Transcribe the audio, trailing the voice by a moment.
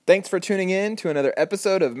Thanks for tuning in to another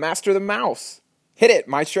episode of Master the Mouse. Hit it,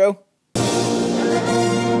 Maestro.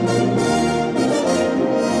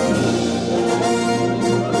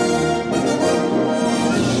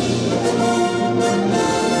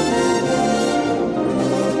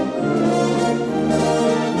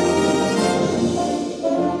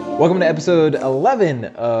 Welcome to episode 11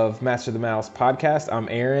 of Master the Mouse podcast. I'm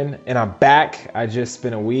Aaron, and I'm back. I just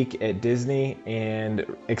spent a week at Disney, and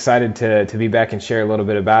excited to be back and share a little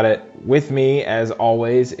bit about it. With me, as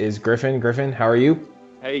always, is Griffin. Griffin, how are you?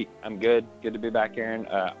 Hey, I'm good. Good to be back, Aaron.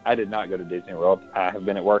 I did not go to Disney World. I have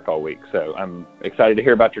been at work all week, so I'm excited to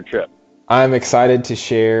hear about your trip. I'm excited to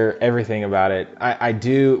share everything about it.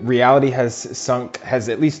 Reality has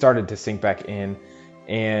at least started to sink back in,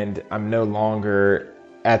 and I'm no longer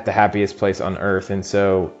at the happiest place on earth, and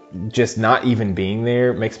so just not even being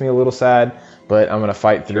there makes me a little sad, but I'm gonna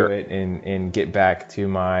fight through it and get back to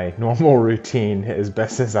my normal routine as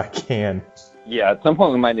best as I can. Yeah, at some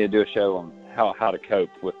point we might need to do a show on how to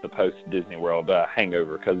cope with the post Disney World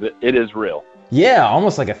hangover, because it is real. Yeah,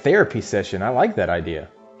 almost like a therapy session. I like that idea.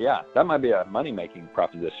 Yeah, that might be a money-making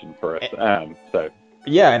proposition for us.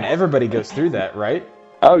 Yeah, and everybody goes through that, right?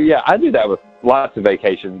 Oh yeah, I do that with lots of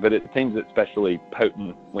vacations, but it seems especially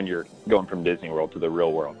potent when you're going from Disney World to the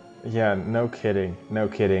real world. Yeah, no kidding.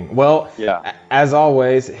 Well, yeah. As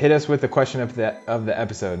always, hit us with the question of the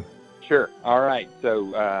episode. Sure. All right.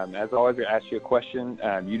 So as always, I ask you a question.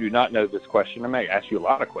 You do not know this question. I may ask you a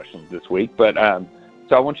lot of questions this week, but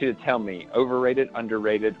so I want you to tell me overrated,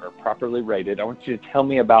 underrated, or properly rated. I want you to tell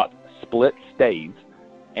me about split stays,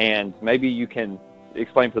 and maybe you can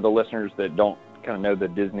explain to the listeners that don't kind of know the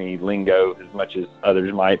Disney lingo as much as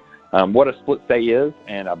others might, what a split stay is,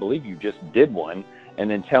 and I believe you just did one, and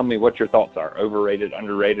then tell me what your thoughts are, overrated,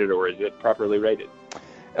 underrated, or is it properly rated?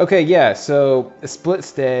 Okay, yeah, so a split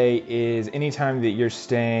stay is anytime that you're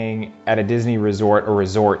staying at a Disney resort, or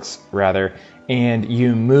resorts rather, and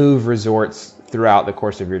you move resorts throughout the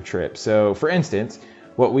course of your trip. So for instance,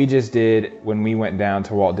 what we just did when we went down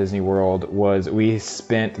to Walt Disney World was we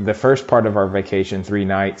spent the first part of our vacation, 3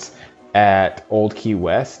 nights, at Old Key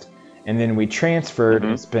West, and then we transferred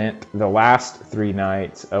and spent the last 3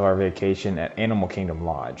 nights of our vacation at Animal Kingdom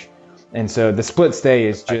Lodge. And so the split stay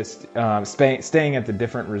is just staying at the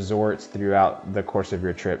different resorts throughout the course of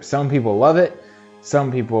your trip. Some people love it,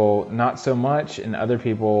 some people not so much, and other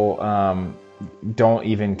people don't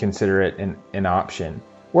even consider it an option.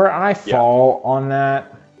 Where I fall on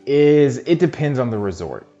that is it depends on the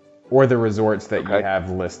resort or the resorts that you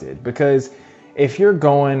have listed, because if you're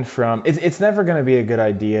going from, it's never going to be a good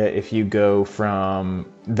idea if you go from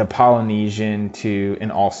the Polynesian to an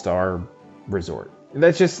all-star resort.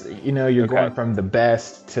 That's just, you're going from the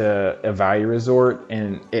best to a value resort,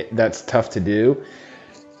 and that's tough to do.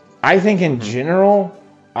 I think in general,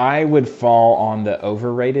 I would fall on the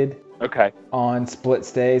overrated on split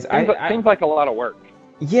stays. Seems like a lot of work.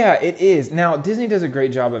 Yeah, it is. Now, Disney does a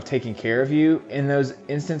great job of taking care of you in those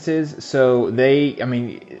instances. So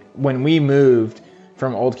when we moved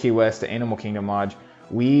from Old Key West to Animal Kingdom Lodge,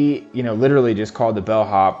 we, literally just called the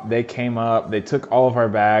bellhop. They came up, they took all of our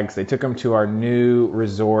bags, they took them to our new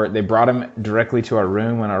resort. They brought them directly to our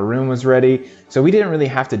room when our room was ready. So we didn't really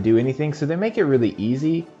have to do anything. So they make it really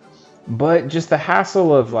easy. But just the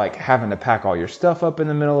hassle of having to pack all your stuff up in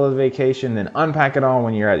the middle of the vacation, then unpack it all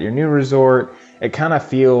when you're at your new resort, it kind of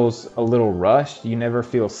feels a little rushed. You never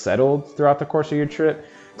feel settled throughout the course of your trip.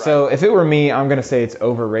 Right. So if it were me, I'm going to say it's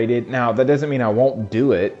overrated. Now, that doesn't mean I won't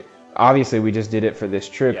do it. Obviously, we just did it for this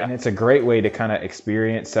trip, and it's a great way to kind of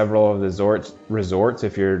experience several of the resorts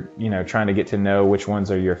if you're, trying to get to know which ones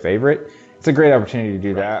are your favorite. It's a great opportunity to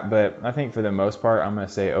do that, but I think for the most part, I'm going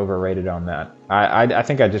to say overrated on that. I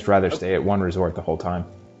think I'd just rather stay at one resort the whole time.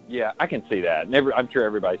 Yeah, I can see that. I'm sure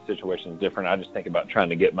everybody's situation is different. I just think about trying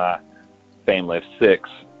to get my family of 6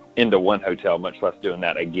 into one hotel, much less doing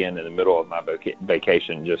that again in the middle of my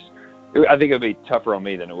vacation. I think it would be tougher on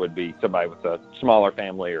me than it would be somebody with a smaller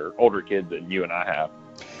family or older kids than you and I have.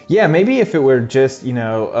 Yeah, maybe if it were just,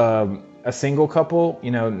 a single couple,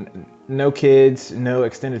 no kids, no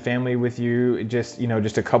extended family with you, just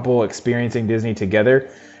a couple experiencing Disney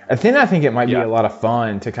together. Then I think it might be a lot of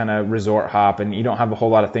fun to kind of resort hop, and you don't have a whole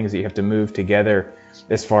lot of things that you have to move together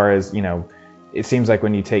as far as, it seems like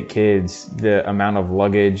when you take kids, the amount of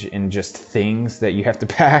luggage and just things that you have to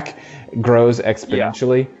pack grows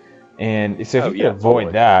exponentially. Yeah. And so if you could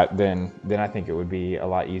avoid that, then I think it would be a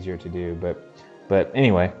lot easier to do. But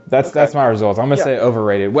anyway, that's my results. I'm going to say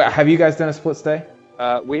overrated. Have you guys done a split stay?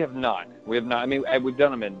 We have not. I mean, we've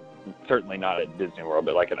done them certainly not at Disney World,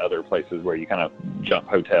 but at other places where you kind of jump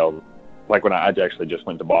hotels. like when I actually just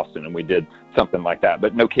went to Boston and we did something like that,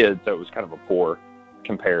 but no kids, so it was kind of a poor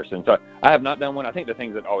comparison. So I have not done one. I think the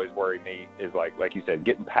things that always worry me is like you said,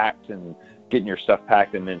 getting packed and getting your stuff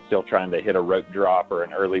packed and then still trying to hit a rope drop or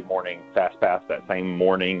an early morning fast pass that same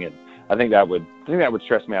morning. And I think that would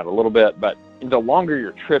stress me out a little bit. But the longer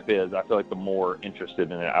your trip is, I feel like the more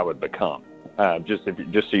interested in it I would become. Just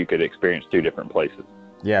so you could experience two different places.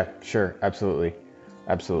 Yeah, sure, absolutely.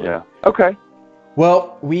 Yeah. Okay.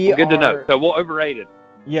 Well, good to know. So we'll overrate it.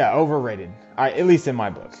 Yeah, overrated. At least in my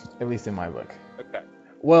book. Okay.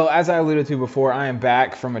 Well, as I alluded to before, I am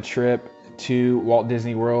back from a trip to Walt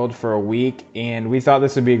Disney World for a week, and we thought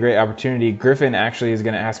this would be a great opportunity. Griffin actually is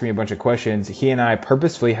going to ask me a bunch of questions. He and I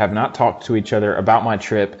purposefully have not talked to each other about my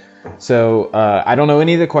trip, so I don't know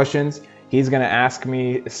any of the questions. He's going to ask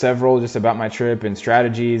me several just about my trip and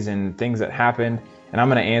strategies and things that happened, and I'm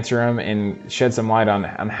going to answer them and shed some light on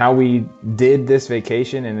how we did this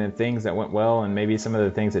vacation and the things that went well and maybe some of the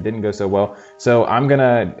things that didn't go so well. So I'm going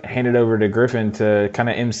to hand it over to Griffin to kind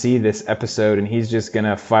of MC this episode, and he's just going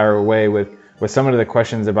to fire away with some of the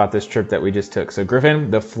questions about this trip that we just took. So Griffin,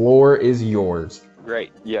 the floor is yours.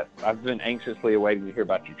 Great. Yes, I've been anxiously awaiting to hear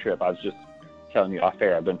about your trip. I was just telling you off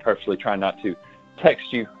air, I've been purposely trying not to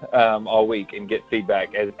text you all week and get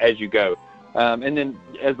feedback as you go. And then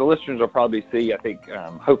as the listeners will probably see, I think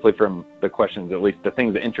hopefully from the questions, at least the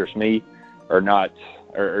things that interest me are not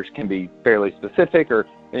or can be fairly specific, or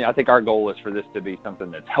I think our goal is for this to be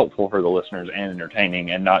something that's helpful for the listeners and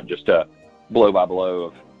entertaining, and not just a blow by blow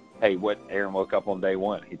of, hey, what Aaron woke up on day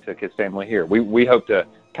one. He took his family here. We hope to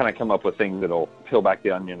kind of come up with things that'll peel back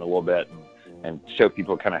the onion a little bit and show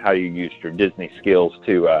people kind of how you used your Disney skills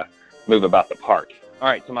to move about the park. All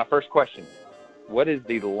right, so my first question, what is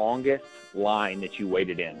the longest line that you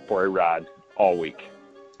waited in for a ride all week?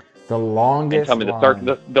 The longest and tell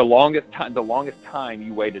me the longest time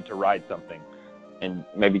you waited to ride something, and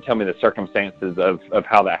maybe tell me the circumstances of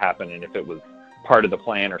how that happened and if it was part of the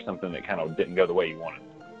plan or something that kind of didn't go the way you wanted.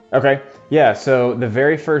 Okay, yeah, so the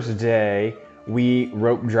very first day we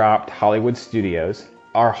rope dropped Hollywood Studios.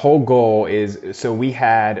 Our whole goal is, so we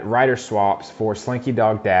had rider swaps for Slinky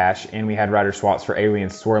Dog Dash and we had rider swaps for Alien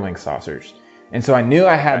Swirling Saucers. And so I knew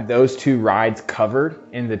I had those two rides covered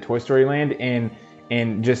in the Toy Story Land,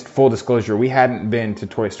 and just full disclosure, we hadn't been to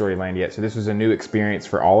Toy Story Land yet, so this was a new experience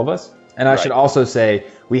for all of us. And I should also say,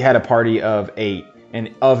 we had a party of 8,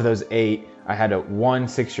 and of those 8, I had one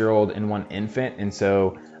 6-year-old and one infant, and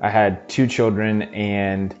so I had 2 children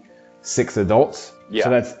and 6 adults. Yeah. So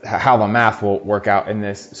that's how the math will work out in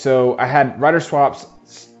this. So I had rider swaps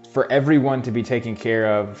for everyone to be taken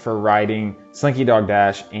care of for riding Slinky Dog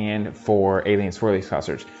Dash and for Alien Swirly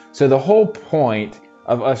Saucers. So the whole point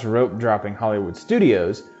of us rope dropping Hollywood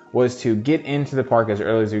Studios was to get into the park as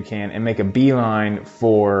early as we can and make a beeline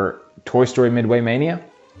for Toy Story Midway Mania.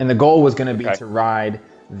 And the goal was going to be to ride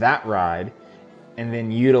that ride and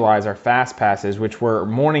then utilize our fast passes, which were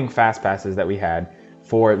morning fast passes that we had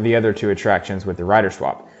for the other 2 attractions with the rider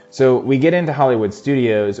swap. So we get into Hollywood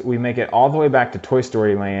Studios, we make it all the way back to Toy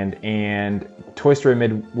Story Land, and Toy Story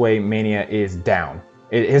Midway Mania is down.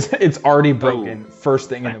 It's already broken first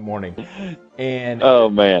thing in the morning. And oh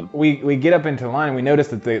man, we get up into line, we notice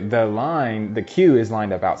that the queue is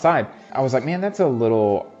lined up outside. I was like, man, that's a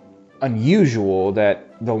little unusual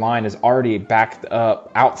that the line is already backed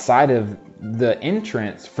up outside of the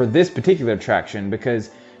entrance for this particular attraction,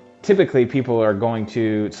 because typically people are going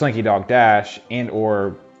to Slinky Dog Dash and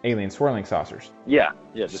or Alien Swirling Saucers. Yeah,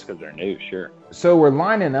 just because they're new, sure. So we're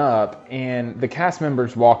lining up, and the cast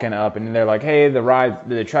members walking up, and they're like, hey,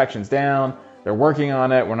 the attraction's down. They're working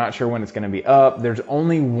on it. We're not sure when it's going to be up. There's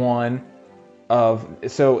only one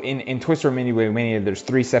so in Toy Story Midway Mania, there's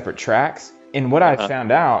 3 separate tracks. And what I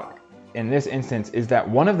found out in this instance is that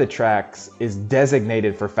one of the tracks is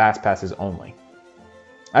designated for fast passes only.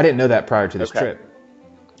 I didn't know that prior to this trip.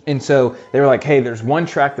 And so they were like, hey, there's one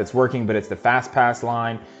track that's working, but it's the fast pass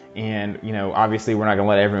line. And, obviously we're not going to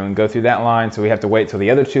let everyone go through that line. So we have to wait till the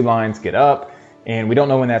other 2 lines get up, and we don't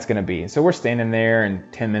know when that's going to be. So we're standing there,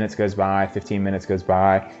 and 10 minutes goes by, 15 minutes goes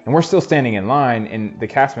by, and we're still standing in line. And the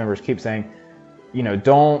cast members keep saying, we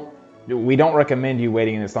don't recommend you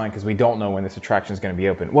waiting in this line because we don't know when this attraction is going to be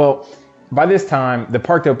open. Well, by this time, the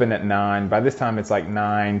park opened at 9. By this time, it's like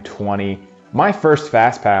 9:20. My first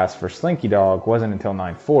fast pass for Slinky Dog wasn't until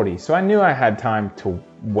 9:40, so I knew I had time to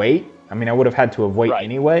wait. I mean, I would have had to have waited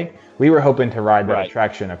anyway. We were hoping to ride that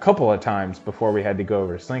attraction a couple of times before we had to go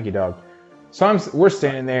over to Slinky Dog. So we're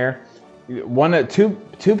standing there.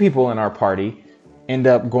 Two people in our party end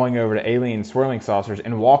up going over to Alien Swirling Saucers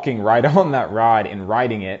and walking right on that ride and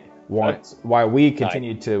riding it once while we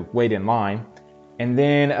continued to wait in line. And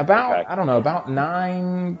then about, I don't know, about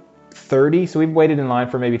 9:30, so we've waited in line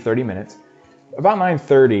for maybe 30 minutes. About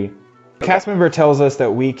 9:30, the cast member tells us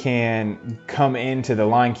that we can come into the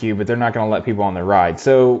line queue, but they're not going to let people on the ride.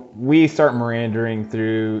 So we start meandering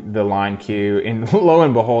through the line queue, and lo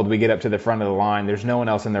and behold, we get up to the front of the line. There's no one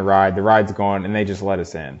else in the ride. The ride's gone, and they just let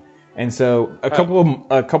us in. And so a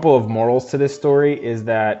couple of morals to this story is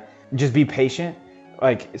that just be patient.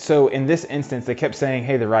 Like, so in this instance, they kept saying,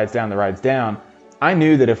 hey, the ride's down, the ride's down. I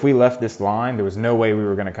knew that if we left this line, there was no way we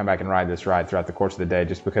were going to come back and ride this ride throughout the course of the day,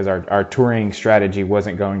 just because our touring strategy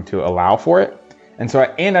wasn't going to allow for it. And so,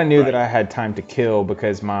 I knew that I had time to kill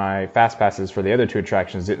because my fast passes for the other two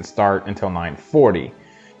attractions didn't start until 9:40.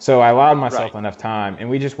 So I allowed myself enough time, and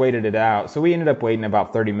we just waited it out. So we ended up waiting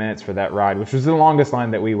about 30 minutes for that ride, which was the longest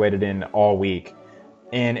line that we waited in all week.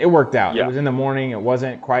 And it worked out. Yeah. It was in the morning. It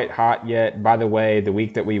wasn't quite hot yet. By the way, the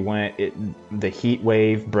week that we went, the heat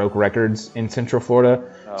wave broke records in Central Florida.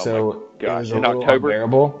 Oh, so it was in October.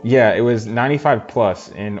 Unbearable. Yeah, it was 95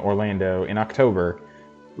 plus in Orlando in October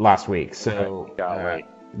last week. So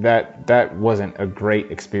that wasn't a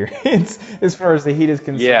great experience as far as the heat is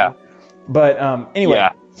concerned. Yeah. But anyway.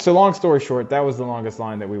 Yeah. So long story short, that was the longest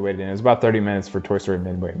line that we waited in. It was about 30 minutes for Toy Story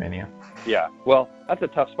Midway Mania. Yeah, well, that's a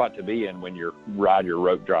tough spot to be in when your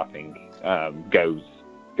rope dropping goes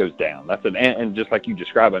down. And just like you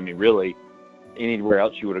described, I mean, really, anywhere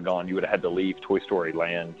else you would have gone, you would have had to leave Toy Story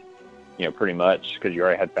Land, pretty much because you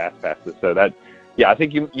already had fast passes. So I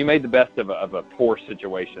think you made the best of a poor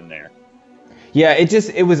situation there. Yeah,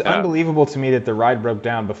 it was unbelievable to me that the ride broke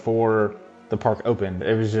down before the park opened.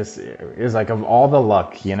 It was like of all the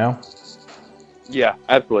luck, Yeah,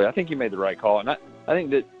 absolutely. I think you made the right call, and I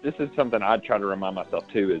think that this is something I'd try to remind myself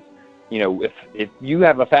too is, if you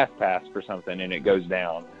have a fast pass for something and it goes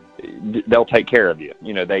down, they'll take care of you.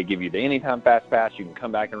 They give you the anytime fast pass. You can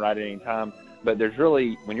come back and ride it anytime. But there's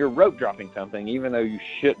really, when you're rope dropping something, even though you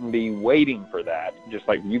shouldn't be waiting for that, just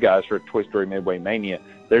like you guys for Toy Story Midway Mania,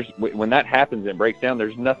 when that happens and breaks down,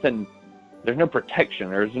 there's no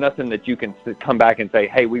protection. There's nothing that you can come back and say,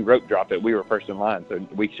 hey, we rope dropped it. We were first in line, so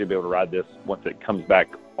we should be able to ride this once it comes back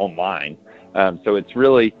online. So it's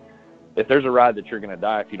really, if there's a ride that you're going to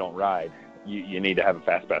die if you don't ride, you need to have a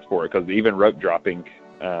fast pass for it, because even rope dropping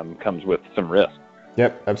comes with some risk.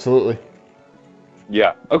 Yep, absolutely.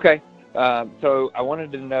 Yeah. Okay. So I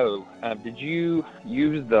wanted to know, did you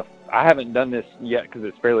use I haven't done this yet because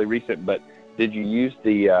it's fairly recent, but did you use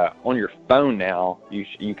on your phone now,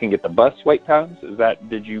 you can get the bus wait times?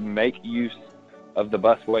 Did you make use of the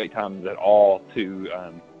bus wait times at all to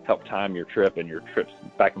help time your trip and your trips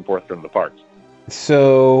back and forth from the parks?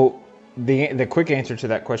 So the quick answer to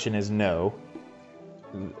that question is no.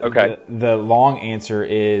 Okay. The long answer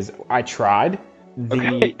is I tried.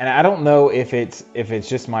 And I don't know if it's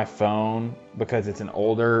just my phone because it's an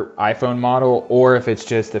older iPhone model, or if it's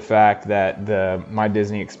just the fact that the My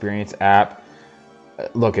Disney Experience app.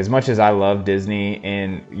 Look, as much as I love Disney,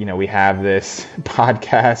 and we have this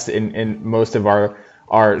podcast, and most of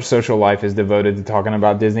our social life is devoted to talking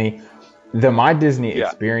about Disney, the My Disney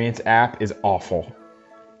Experience app is awful.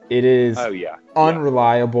 It is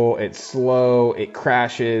unreliable. It's slow. It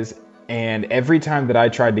crashes. And every time that I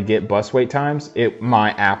tried to get bus wait times,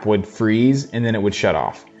 my app would freeze and then it would shut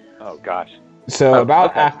off. Oh, gosh. So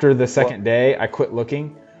after the second day, I quit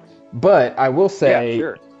looking. But I will say,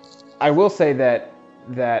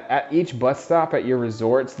 that at each bus stop at your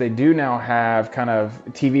resorts, they do now have kind of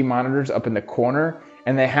TV monitors up in the corner,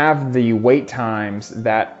 and they have the wait times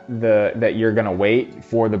that you're going to wait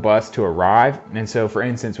for the bus to arrive. And so, for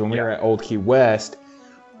instance, when we were at Old Key West,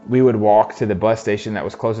 we would walk to the bus station that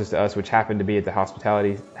was closest to us, which happened to be at the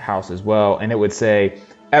hospitality house as well, and it would say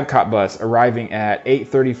Epcot bus arriving at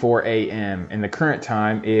 8:34 a.m. and the current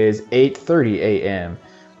time is 8:30 a.m.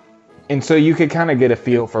 And so you could kind of get a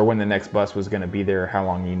feel for when the next bus was going to be there, how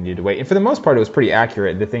long you needed to wait. And for the most part, it was pretty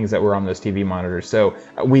accurate, the things that were on those TV monitors. So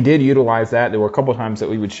we did utilize that. There were a couple times that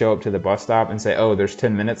we would show up to the bus stop and say, oh, there's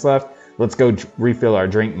 10 minutes left. Let's go refill our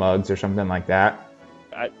drink mugs or something like that.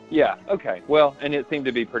 Okay. Well, and it seemed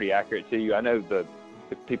to be pretty accurate to you. I know the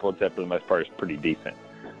people had said for the most part it's pretty decent.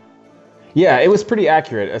 Yeah, it was pretty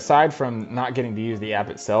accurate, aside from not getting to use the app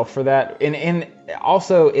itself for that. And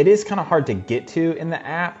also, it is kind of hard to get to in the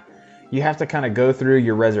app. You have to kind of go through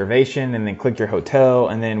your reservation and then click your hotel.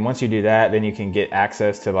 And then once you do that, then you can get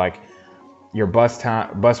access to like your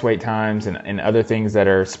bus wait times and other things that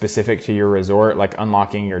are specific to your resort, like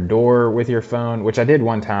unlocking your door with your phone, which I did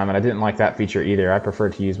one time, and I didn't like that feature either. I prefer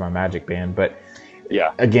to use my Magic Band. But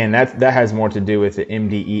again, that has more to do with the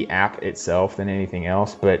MDE app itself than anything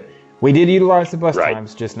else. But we did utilize the bus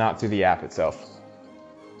times, just not through the app itself.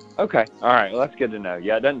 Okay. All right. Well, that's good to know.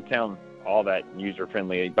 Yeah, it doesn't sound all that user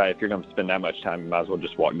friendly, but if you're going to spend that much time, you might as well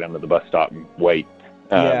just walk down to the bus stop and wait.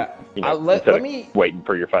 Yeah. Instead Let of me. waiting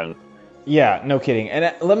for your phone. Yeah, no kidding.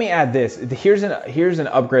 And let me add this. Here's an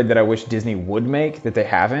upgrade that I wish Disney would make that they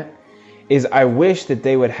haven't. Is I wish that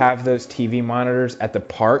they would have those TV monitors at the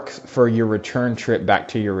parks for your return trip back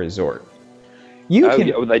to your resort. Yeah,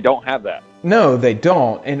 well, they don't have that. No, they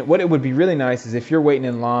don't. And what it would be really nice is if you're waiting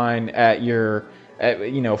in line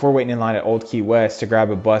if we're waiting in line at Old Key West to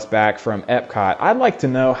grab a bus back from Epcot, I'd like to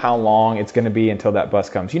know how long it's going to be until that bus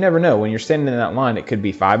comes. You never know. When you're standing in that line, it could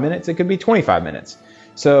be 5 minutes, it could be 25 minutes.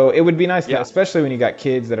 So it would be nice, especially when you got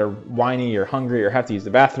kids that are whiny or hungry or have to use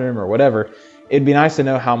the bathroom or whatever. It'd be nice to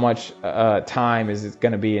know how much time is it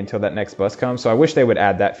going to be until that next bus comes. So I wish they would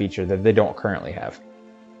add that feature that they don't currently have.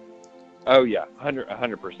 Oh yeah,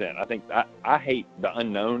 100%. I think I hate the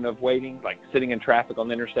unknown of waiting, like sitting in traffic on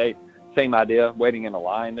the interstate. Same idea, waiting in a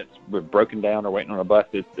line that's broken down or waiting on a bus.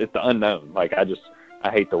 It's the unknown. Like I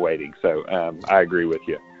hate the waiting. So I agree with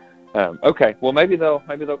you. Okay, well maybe they'll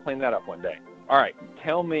clean that up one day. All right,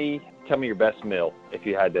 tell me your best meal if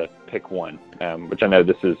you had to pick one. Which I know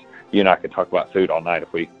this is, you and I could talk about food all night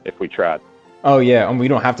if we tried. Oh yeah, and we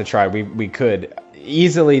don't have to try. We could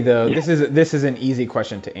easily though. Yeah. This is an easy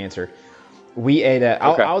question to answer. We ate at.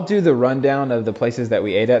 I'll do the rundown of the places that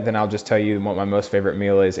we ate at. Then I'll just tell you what my most favorite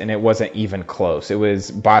meal is, and it wasn't even close. It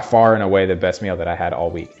was by far and away the best meal that I had all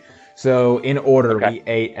week. So in order, we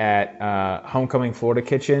ate at Homecoming Florida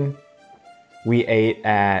Kitchen. We ate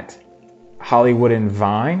at Hollywood and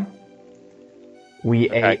Vine.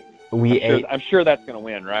 I'm sure that's going to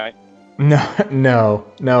win, right? No.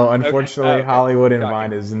 Unfortunately, Hollywood and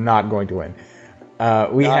Vine is not going to win.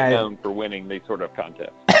 We not had known for winning these sort of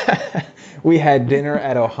contests. We had dinner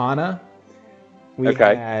at Ohana. We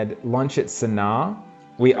had lunch at Sanaa.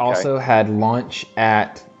 We also had lunch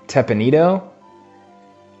at Tepanito.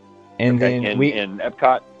 And then in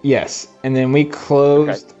Epcot. Yes, and then we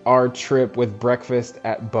closed our trip with breakfast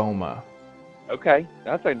at Boma. Okay,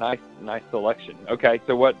 that's a nice selection. Okay,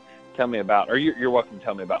 so tell me about, or you're welcome to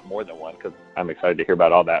tell me about more than one because I'm excited to hear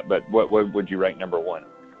about all that. But what would you rank number one?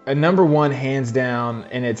 Number one, hands down,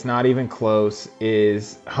 and it's not even close,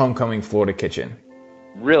 is Homecoming Florida Kitchen.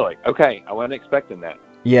 Really? Okay, I wasn't expecting that.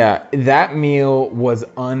 Yeah, that meal was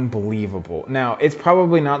unbelievable. Now, it's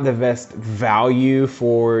probably not the best value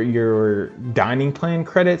for your dining plan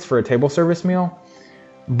credits for a table service meal,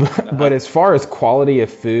 but as far as quality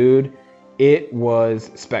of food, it was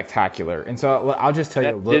spectacular. And so I'll just tell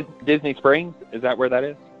you. Disney Springs? Is that where that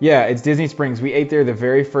is? Yeah, it's Disney Springs. We ate there the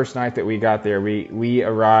very first night that we got there. We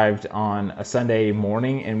arrived on a Sunday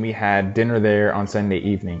morning, and we had dinner there on Sunday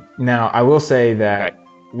evening. Now, I will say that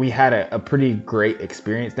we had a pretty great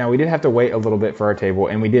experience. Now, we did have to wait a little bit for our table,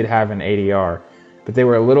 and we did have an ADR, but they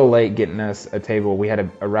were a little late getting us a table. We had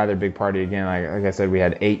a rather big party again. Like I said, we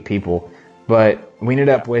had 8 people. But we ended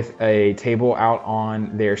up with a table out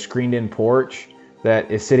on their screened-in porch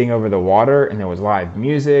that is sitting over the water, and there was live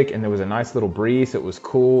music, and there was a nice little breeze. It was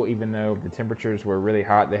cool, even though the temperatures were really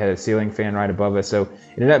hot. They had a ceiling fan right above us, so it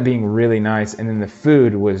ended up being really nice. And then the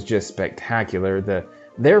food was just spectacular.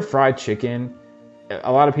 Their fried chicken,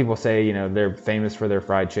 a lot of people say, they're famous for their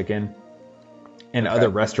fried chicken, and other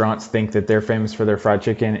restaurants think that they're famous for their fried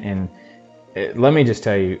chicken. And let me just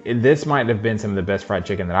tell you, this might have been some of the best fried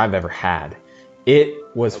chicken that I've ever had. It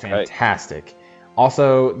was fantastic.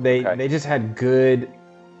 Also, they just had good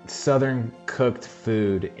Southern cooked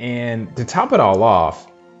food. And to top it all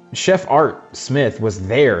off, Chef Art Smith was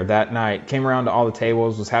there that night, came around to all the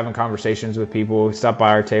tables, was having conversations with people, stopped by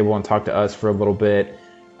our table and talked to us for a little bit.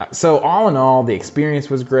 So all in all, the experience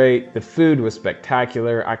was great. The food was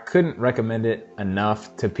spectacular. I couldn't recommend it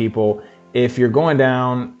enough to people. If you're going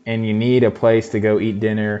down and you need a place to go eat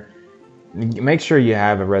dinner, make sure you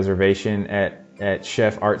have a reservation at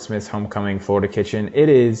Chef Art Smith's Homecoming Florida Kitchen.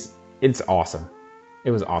 It's awesome. It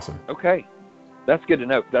was awesome. Okay. That's good to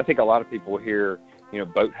know. I think a lot of people here,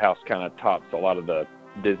 Boathouse kind of tops a lot of the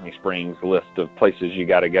Disney Springs list of places you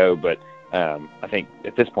got to go. But I think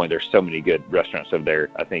at this point, there's so many good restaurants over there.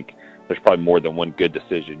 I think there's probably more than one good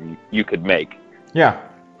decision you could make. Yeah.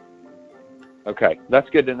 Okay. That's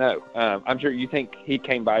good to know. I'm sure you think he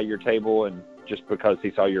came by your table and just because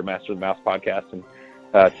he saw your Master of the Mouse podcast and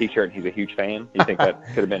T-shirt, he's a huge fan. You think that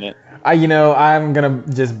could have been it? I'm gonna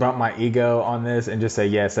just bump my ego on this and just say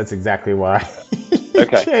yes. That's exactly why.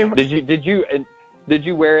 Okay. Did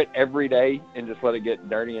you wear it every day and just let it get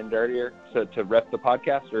dirty and dirtier to rep the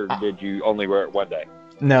podcast, or did you only wear it one day?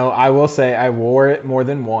 No, I will say I wore it more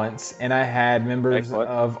than once, and I had members Excellent.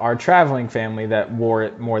 of our traveling family that wore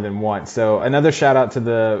it more than once. So another shout out to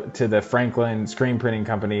the Franklin screen printing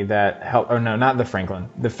company that helped. Or no, not the Franklin,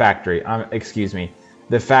 the factory. Excuse me,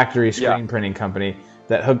 the factory screen printing company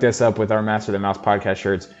that hooked us up with our Master of the Mouse podcast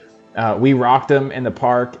shirts. We rocked them in the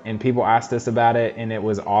park, and people asked us about it, and it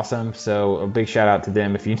was awesome. So a big shout out to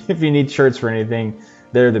them. If you need shirts for anything,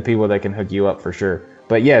 they're the people that can hook you up for sure.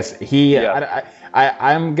 But yes,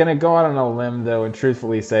 I'm going to go out on a limb, though, and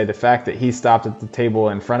truthfully say the fact that he stopped at the table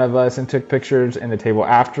in front of us and took pictures and the table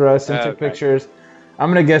after us and took pictures,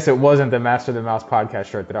 I'm going to guess it wasn't the Master of the Mouse podcast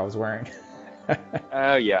shirt that I was wearing.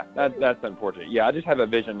 Oh, yeah. That's unfortunate. Yeah, I just have a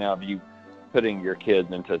vision now of you putting your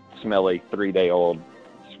kids into smelly 3-day-old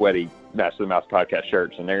sweaty Master of the Mouse podcast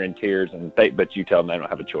shirts, and they're in tears, but you tell them they don't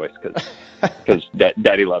have a choice because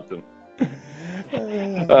Daddy loves them.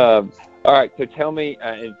 All right, so tell me,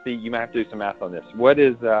 and see, you might have to do some math on this.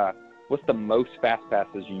 What's the most fast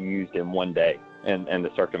passes you used in one day, and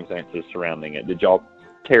the circumstances surrounding it? Did y'all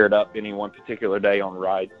tear it up any one particular day on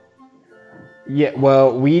rides? Yeah,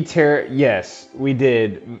 well, yes, we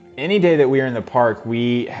did. Any day that we were in the park,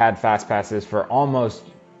 we had fast passes for almost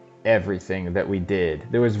everything that we did.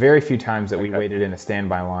 There was very few times that we waited in a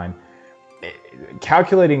standby line.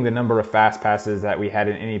 Calculating the number of fast passes that we had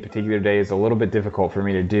in any particular day is a little bit difficult for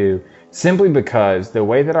me to do, simply because the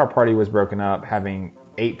way that our party was broken up, having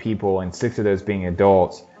 8 people and 6 of those being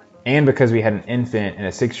adults, and because we had an infant and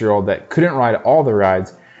a 6-year-old that couldn't ride all the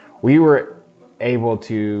rides, we were able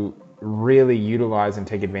to really utilize and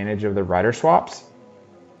take advantage of the rider swaps.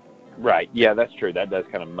 Right. Yeah, that's true. That does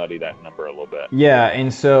kind of muddy that number a little bit. Yeah,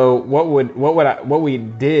 and so what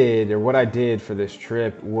I did for this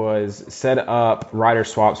trip was set up rider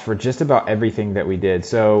swaps for just about everything that we did.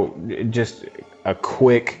 So just a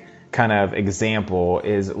quick kind of example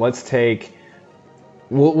is we'll take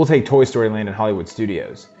Toy Story Land and Hollywood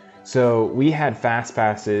Studios. So we had fast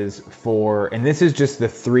passes for, and this is just the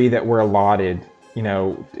 3 that were allotted,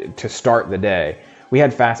 to start the day. We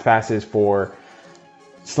had fast passes for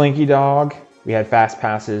Slinky Dog. We had fast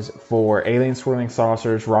passes for Alien Swirling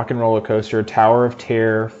Saucers, Rock and Roller Coaster, Tower of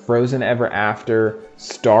Terror, Frozen Ever After,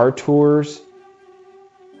 Star Tours,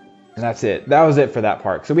 and that's it. That was it for that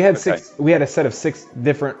park. So we had We had a set of 6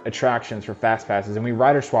 different attractions for fast passes, and we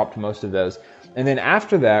rider swapped most of those. And then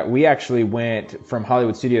after that, we actually went from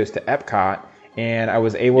Hollywood Studios to Epcot, and I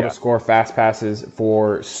was able to score fast passes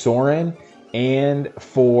for Soarin' and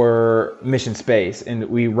for Mission Space, and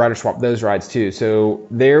we rider swapped those rides too. So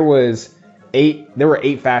there were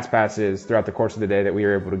 8 fast passes throughout the course of the day that we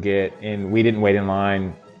were able to get, and we didn't wait in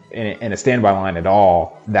line in a standby line at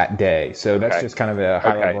all that day. So that's just kind of a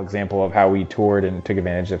high level example of how we toured and took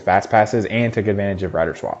advantage of fast passes and took advantage of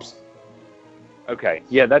rider swaps. Okay,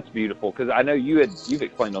 yeah, that's beautiful, because I know you've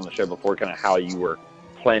explained on the show before kind of how you were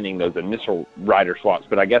planning those initial rider swaps,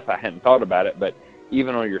 but I guess I hadn't thought about it. But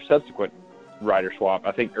even on your subsequent rider swap,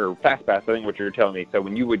 or fast pass, I think what you're telling me, so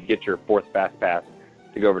when you would get your 4th fast pass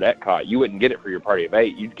to go over to Epcot, you wouldn't get it for your party of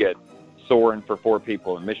 8. You'd get Soarin' for 4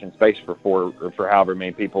 people and Mission Space for 4, or for however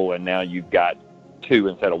many people, and now you've got 2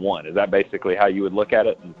 instead of 1. Is that basically how you would look at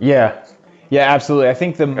it? Yeah, absolutely. I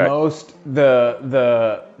think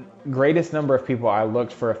the greatest number of people I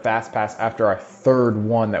looked for a fast pass after our 3rd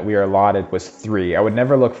one that we were allotted was 3. I would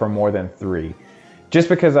never look for more than 3, just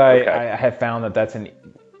because I have found that that's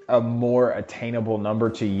a more attainable number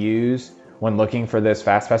to use when looking for those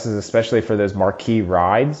fast passes, especially for those marquee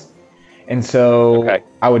rides. And so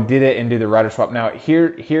I would did it and do the rider swap. Now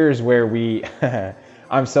here's where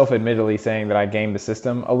I'm self-admittedly saying that I gamed the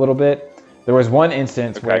system a little bit. There was one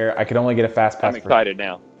instance where I could only get a fast pass. I'm excited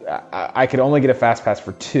now. I could only get a fast pass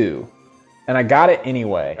for 2, and I got it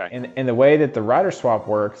anyway. And the way that the rider swap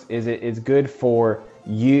works is it is good for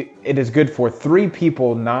 3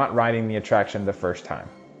 people not riding the attraction the first time.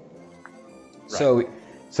 Right.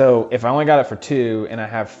 So if I only got it for 2 and I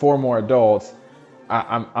have 4 more adults,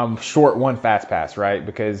 I'm short 1 fast pass, right?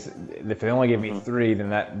 Because if they only give me 3, then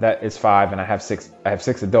that is 5, and I have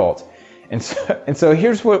 6 adults. And so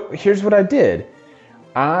here's what I did.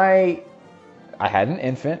 I had an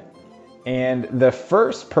infant, and the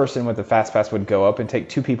first person with the fast pass would go up and take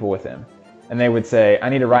 2 people with him, and they would say, "I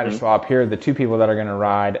need a rider swap. Here are the 2 people that are going to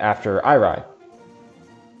ride after I ride."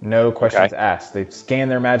 No questions asked. They scan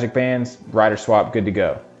their magic bands, rider swap, good to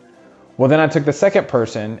go. Well, then I took the second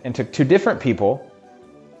person and took 2 different people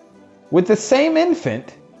with the same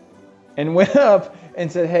infant and went up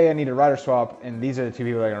and said, "Hey, I need a rider swap, and these are the 2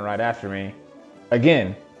 people that are going to ride after me."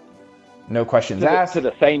 Again, no questions asked. To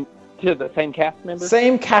the same cast member?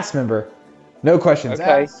 Same cast member. No questions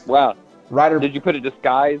asked. Wow. rider. Did you put a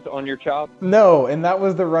disguise on your child? No, and that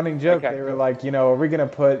was the running joke. Okay. They were like, are we gonna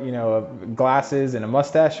put, glasses and a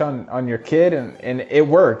mustache on your kid? And it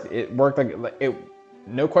worked. It worked like it.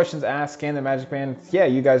 No questions asked. Scan the Magic Band. Yeah,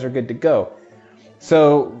 you guys are good to go.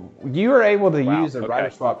 So you were able to use a rider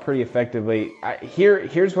swap pretty effectively.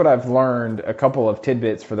 Here's what I've learned. A couple of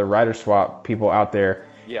tidbits for the rider swap people out there.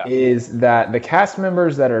 Yeah. Is that the cast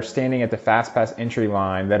members that are standing at the FastPass entry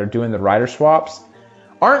line that are doing the rider swaps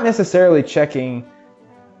aren't necessarily checking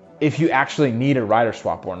if you actually need a rider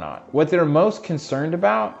swap or not. What they're most concerned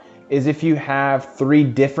about is if you have 3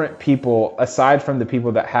 different people, aside from the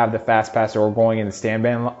people that have the FastPass or going in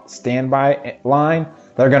the standby line,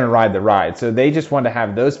 they're going to ride the ride. So they just want to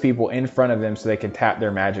have those people in front of them so they can tap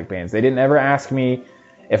their Magic Bands. They didn't ever ask me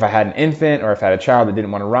if I had an infant or if I had a child that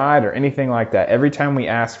didn't want to ride or anything like that. Every time we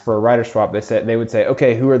asked for a rider swap, they would say,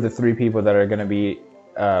 okay, who are the 3 people that are going to be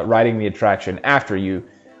riding the attraction after you?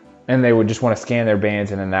 And they would just want to scan their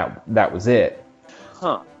bands, and then that was it.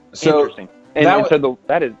 Huh. So interesting.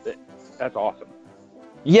 That's awesome.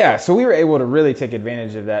 Yeah, so we were able to really take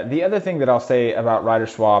advantage of that. The other thing that I'll say about rider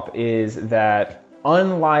swap is that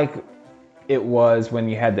unlike it was when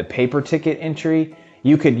you had the paper ticket entry,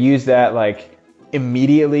 you could use that like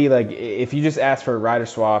immediately. Like if you just asked for a rider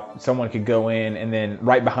swap, someone could go in, and then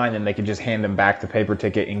right behind them they could just hand them back the paper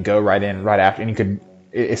ticket and go right in right after, and you could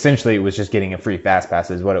essentially, it was just getting a free fast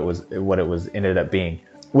pass is what it was ended up being.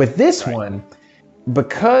 With this one,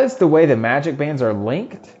 because the way the Magic Bands are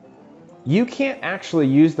linked, you can't actually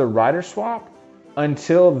use the rider swap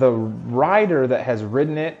until the rider that has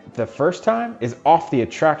ridden it the first time is off the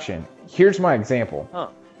attraction. Here's my example.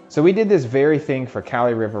 So we did this very thing for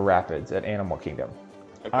Cali River Rapids at Animal Kingdom.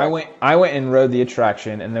 Okay. I went and rode the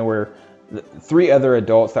attraction, and there were 3 other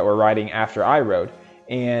adults that were riding after I rode.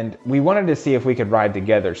 And we wanted to see if we could ride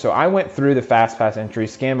together. So I went through the FastPass entry,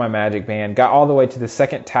 scanned my Magic Band, got all the way to the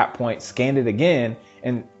second tap point, scanned it again,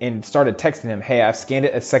 and started texting them, hey, I've scanned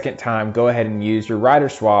it a second time. Go ahead and use your rider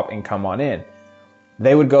swap and come on in.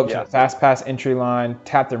 They would go up to the FastPass entry line,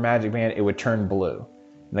 tap their Magic Band, it would turn blue.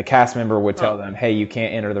 And the cast member would tell them, hey, you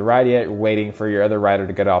can't enter the ride yet. You're waiting for your other rider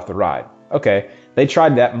to get off the ride. Okay. They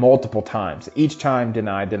tried that multiple times. Each time,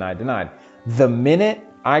 denied. The minute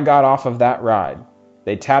I got off of that ride,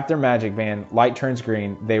 they tapped their Magic Band, light turns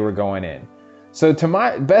green, they were going in. So to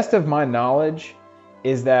my best of my knowledge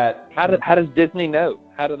is that... How does Disney know?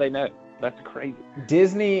 How do they know? That's crazy.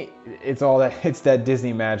 Disney, it's that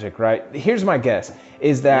Disney magic, right? Here's my guess,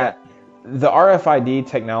 is that the RFID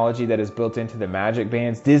technology that is built into the Magic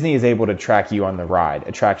Bands, Disney is able to track you on the ride,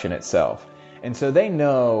 attraction itself. And so they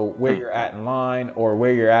know where you're at in line or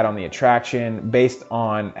where you're at on the attraction based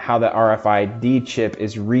on how the RFID chip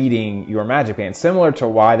is reading your Magic Band. Similar to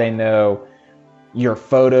why they know your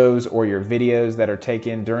photos or your videos that are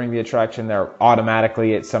taken during the attraction,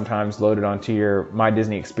 it's sometimes loaded onto your My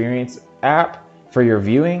Disney Experience app for your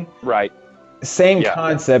viewing. Right. Same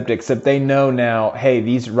concept, except they know now, hey,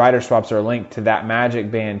 these rider swaps are linked to that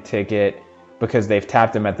Magic Band ticket because they've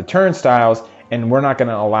tapped them at the turnstiles. And we're not going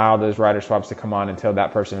to allow those rider swaps to come on until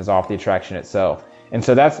that person is off the attraction itself. And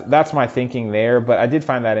so that's my thinking there. But I did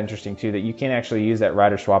find that interesting too, that you can't actually use that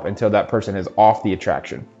rider swap until that person is off the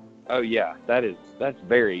attraction. Oh yeah, that's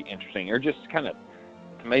very interesting. Or just kind of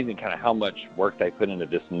amazing, kind of how much work they put into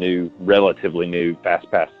this relatively new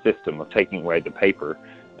FastPass system of taking away the paper.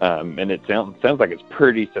 And it sounds like it's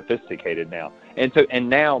pretty sophisticated now. And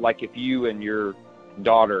now, like if you and your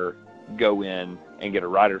daughter go in and get a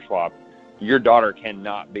rider swap, your daughter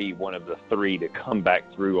cannot be one of the 3 to come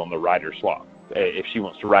back through on the rider swap if she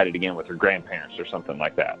wants to ride it again with her grandparents or something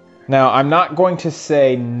like that. Now, I'm not going to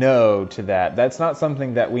say no to that. That's not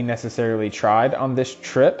something that we necessarily tried on this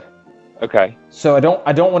trip. Okay. So I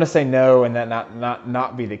don't want to say no and that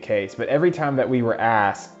not be the case. But every time that we were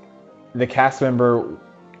asked, the cast member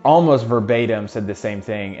almost verbatim said the same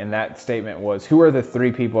thing. And that statement was, who are the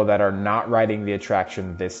 3 people that are not riding the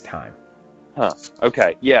attraction this time? Huh.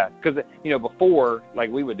 Okay. Yeah. Because, before, like,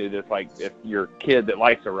 we would do this, like, if your kid that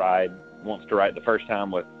likes a ride wants to ride the first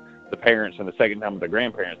time with the parents and the second time with the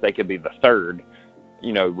grandparents, they could be the 3rd,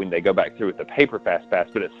 when they go back through with the paper fast pass.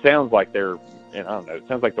 But it sounds like it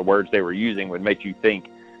sounds like the words they were using would make you think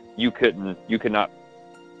you could not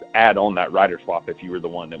add on that rider swap if you were the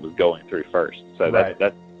one that was going through first. So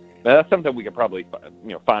that's something we could probably,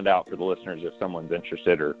 find out for the listeners if someone's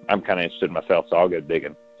interested, or I'm kind of interested myself, so I'll go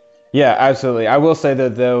digging. Yeah, absolutely. I will say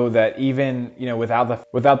though that even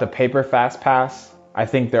without the paper fast pass, I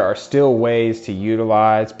think there are still ways to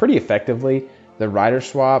utilize pretty effectively the rider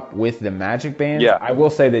swap with the Magic Band. Yeah. I will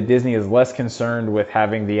say that Disney is less concerned with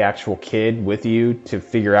having the actual kid with you to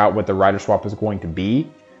figure out what the rider swap is going to be.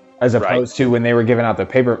 As Right. opposed to when they were giving out the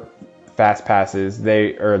paper fast passes,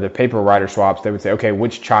 or the paper rider swaps, they would say, okay,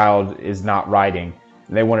 which child is not riding?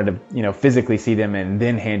 And they wanted to, physically see them and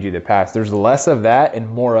then hand you the pass. There's less of that and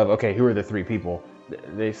more of, okay, who are the three people?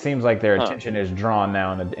 It seems like their attention is drawn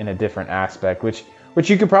now in a different aspect, which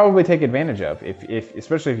you could probably take advantage of if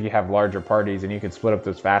especially if you have larger parties and you could split up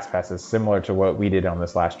those fast passes similar to what we did on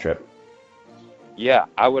this last trip. Yeah,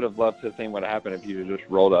 I would have loved to have seen what happened if you just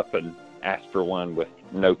rolled up and asked for one with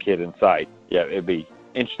no kid in sight. Yeah, it'd be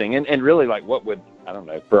interesting. And really, like, what would, I don't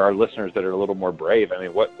know, for our listeners that are a little more brave, I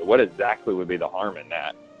mean, what exactly would be the harm in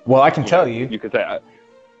that? Well, I can tell you. You could say,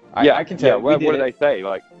 I can tell you. What do they say?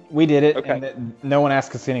 Like, we did it, okay. And no one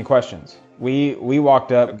asked us any questions. We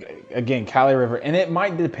walked up, again, Cali River, and it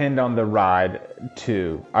might depend on the ride,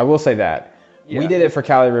 too. I will say that. Yeah. We did it for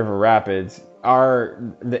Cali River Rapids.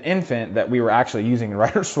 The infant that we were actually using the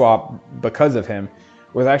rider swap because of him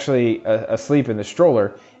was actually asleep in the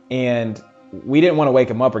stroller, and we didn't want to wake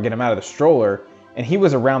him up or get him out of the stroller, and he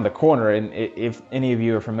was around the corner. And if any of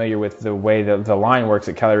you are familiar with the way the line works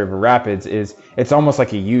at Cali River Rapids, it's almost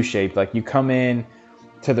like a U-shaped. Like, you come in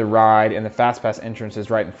to the ride and the fast pass entrance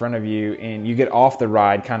is right in front of you, and you get off the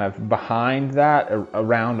ride kind of behind that,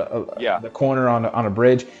 around the corner on a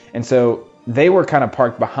bridge. And so they were kind of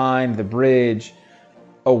parked behind the bridge,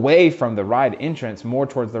 away from the ride entrance, more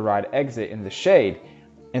towards the ride exit in the shade.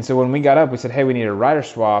 And so when we got up, we said, hey, we need a rider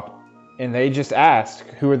swap. And they just asked,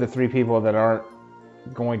 who are the three people that aren't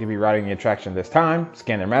going to be riding the attraction this time?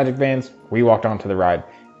 Scan their magic bands. We walked onto the ride.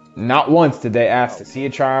 Not once did they ask to see a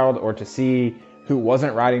child or to see who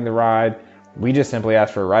wasn't riding the ride. We just simply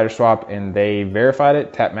asked for a rider swap, and they verified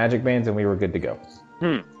it, tapped magic bands, and we were good to go.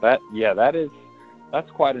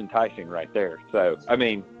 That's quite enticing right there. So, I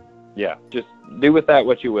mean, yeah, just do with that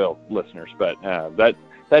what you will, listeners. But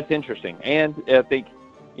that's interesting. And I think,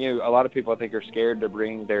 a lot of people, I think, are scared to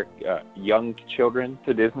bring their young children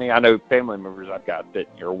to Disney. I know family members I've got that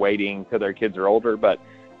are waiting till their kids are older, but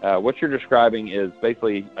what you're describing is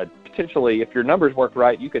basically potentially, if your numbers work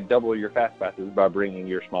right, you could double your fast passes by bringing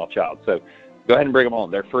your small child. So go ahead and bring them on.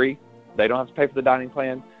 They're free. They don't have to pay for the dining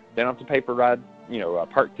plan. They don't have to pay for ride,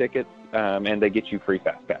 park tickets, and they get you free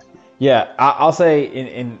fast passes. Yeah, I'll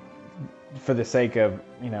say for the sake of,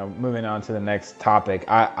 moving on to the next topic,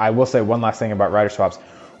 I will say one last thing about rider swaps.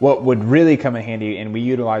 What would really come in handy, and we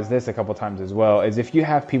utilize this a couple times as well, is if you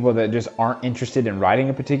have people that just aren't interested in riding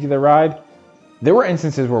a particular ride. There were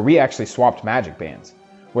instances where we actually swapped magic bands,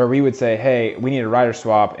 where we would say, hey, we need a rider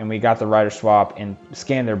swap, and we got the rider swap and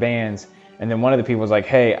scanned their bands. And then one of the people was like,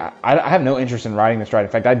 hey, I have no interest in riding this ride. In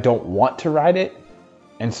fact, I don't want to ride it.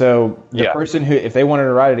 And so the person who, if they wanted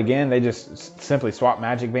to ride it again, they just simply swapped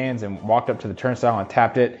magic bands and walked up to the turnstile and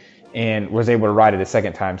tapped it and was able to ride it a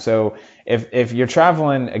second time. So if you're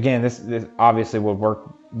traveling, again, this obviously would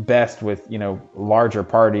work best with, larger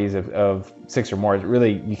parties of 6 or more.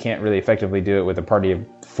 Really, you can't really effectively do it with a party of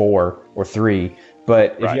 4 or 3.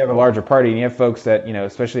 But if you have a larger party and you have folks that,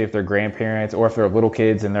 especially if they're grandparents or if they're little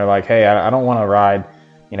kids and they're like, hey, I don't want to ride,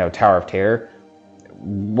 Tower of Terror.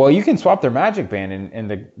 Well, you can swap their magic band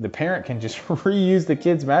and the parent can just reuse the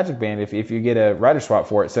kid's magic band if you get a rider swap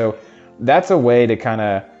for it. So that's a way to kind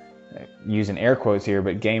of, using air quotes here,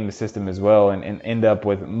 but game the system as well and end up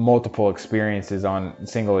with multiple experiences on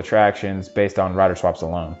single attractions based on rider swaps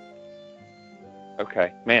alone.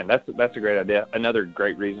 Okay, man, that's a great idea. Another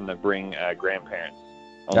great reason to bring grandparents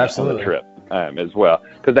on the trip as well,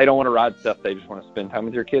 because they don't want to ride stuff. They just want to spend time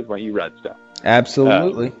with your kids while you ride stuff.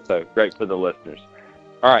 Absolutely. So great for the listeners.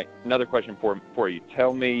 All right, another question for you.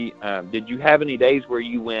 Tell me, did you have any days where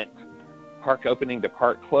you went park opening to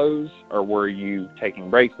park close, or were you taking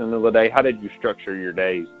breaks in the middle of the day? How did you structure your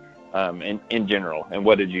days in general, and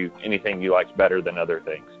anything you liked better than other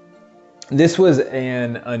things? This was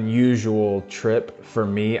an unusual trip for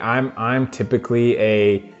me. I'm typically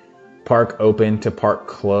a park open to park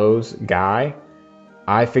close guy.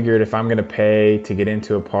 I figured if I'm going to pay to get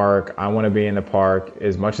into a park, I want to be in the park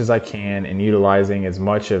as much as I can and utilizing as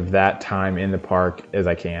much of that time in the park as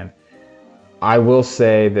I can. I will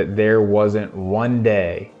say that there wasn't one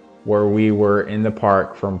day where we were in the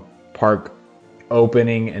park from park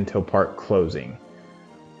opening until park closing.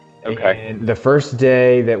 Okay. And the first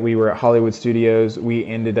day that we were at Hollywood Studios, we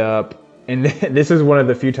ended up, and this is one of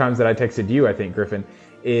the few times that I texted you, I think, Griffin,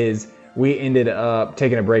 is we ended up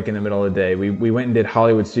taking a break in the middle of the day. We went and did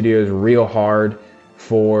Hollywood Studios real hard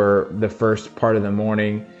for the first part of the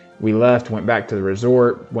morning. We left, went back to the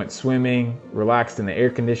resort, went swimming, relaxed in the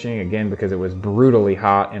air conditioning, again, because it was brutally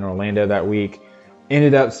hot in Orlando that week.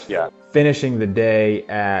 Ended up finishing the day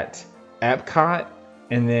at Epcot.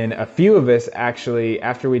 And then a few of us actually,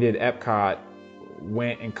 after we did Epcot,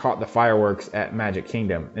 went and caught the fireworks at Magic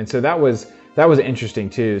Kingdom. And so that was interesting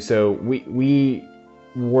too. So we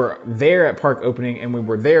were there at park opening and we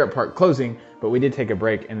were there at park closing, but we did take a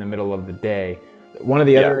break in the middle of the day. One of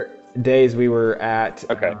the other days we were at,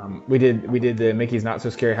 we did the Mickey's Not So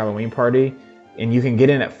Scary Halloween Party, and you can get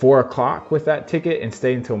in at 4:00 with that ticket and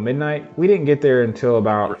stay until midnight. We didn't get there until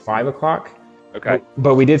about 5:00. Okay.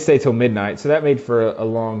 But we did stay till midnight, so that made for a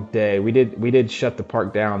long day. We did shut the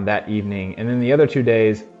park down that evening, and then the other 2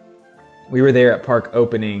 days we were there at park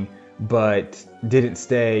opening, but didn't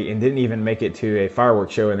stay and didn't even make it to a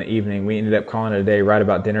fireworks show in the evening. We ended up calling it a day right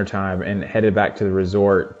about dinner time and headed back to the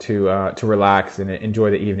resort to relax and enjoy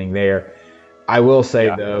the evening there. I will say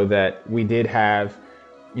though that we did have,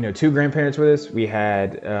 two grandparents with us. We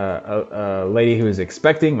had a lady who was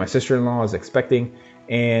expecting, my sister-in-law is expecting,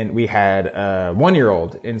 and we had a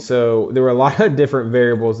 1-year-old. And so there were a lot of different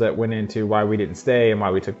variables that went into why we didn't stay and why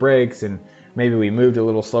we took breaks, and maybe we moved a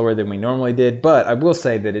little slower than we normally did. But I will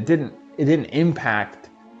say that it didn't impact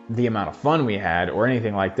the amount of fun we had or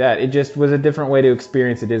anything like that. It just was a different way to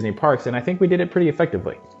experience the Disney parks, and I think we did it pretty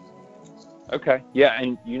effectively. Okay. Yeah,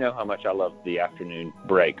 and you know how much I love the afternoon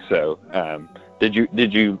break. So did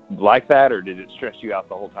you like that, or did it stress you out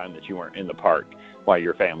the whole time that you weren't in the park while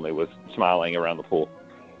your family was smiling around the pool?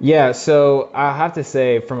 Yeah, so I have to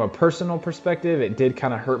say, from a personal perspective, it did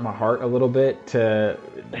kind of hurt my heart a little bit to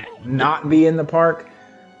not be in the park.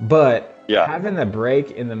 But having the break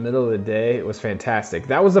in the middle of the day, it was fantastic.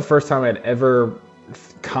 That was the first time I'd ever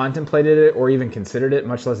contemplated it or even considered it,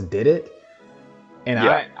 much less did it. And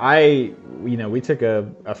I we took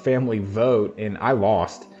a family vote, and I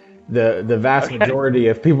lost. The vast majority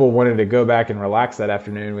of people wanted to go back and relax that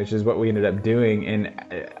afternoon, which is what we ended up doing. And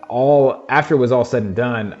after it was all said and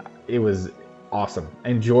done, it was awesome.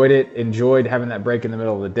 Enjoyed having that break in the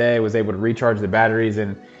middle of the day, was able to recharge the batteries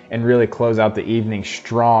and really close out the evening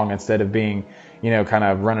strong instead of being, kind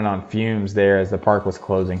of running on fumes there as the park was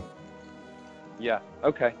closing. Yeah.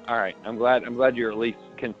 Okay. All right. I'm glad you're at least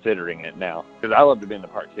considering it now, because I love to be in the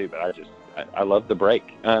park too, but I love the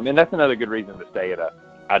break. And that's another good reason to stay at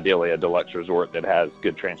ideally a deluxe resort that has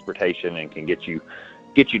good transportation and can get you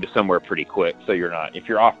to somewhere pretty quick. So if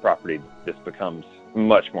you're off property, this becomes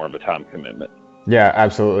much more of a time commitment. Yeah,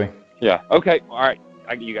 absolutely. Yeah. Okay. All right.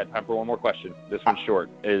 You got time for one more question. This one's short.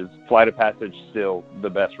 Is Flight of Passage still the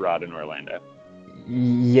best ride in Orlando?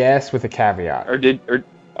 Yes, with a caveat.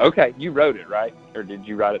 Okay, you rode it, right? Or did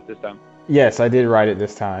you ride it this time? Yes, I did ride it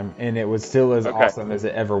this time, and it was still as awesome as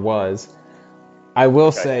it ever was. I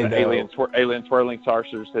will say, though... Alien swirling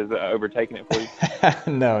saucers has overtaken it for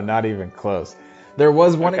you? No, not even close. There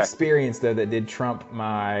was one experience, though, that did trump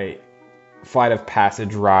my Flight of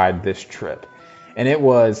Passage ride this trip. And it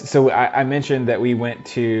was... So I mentioned that we went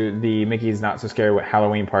to the Mickey's Not So Scary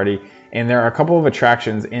Halloween Party, and there are a couple of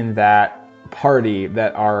attractions in that party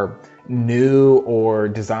that are new or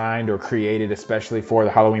designed or created especially for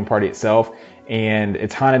the Halloween party itself. And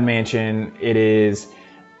it's Haunted Mansion, it is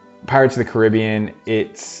Pirates of the Caribbean,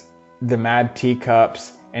 it's the Mad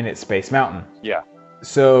Teacups, and it's Space Mountain. Yeah.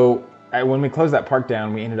 So when we closed that park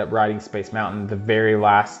down, we ended up riding Space Mountain the very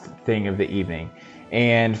last thing of the evening.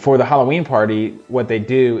 And for the Halloween party, what they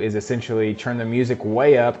do is essentially turn the music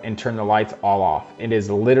way up and turn the lights all off. It is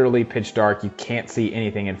literally pitch dark. You can't see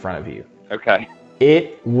anything in front of you. Okay.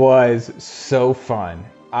 It was so fun.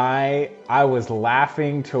 I was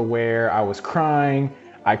laughing to where I was crying.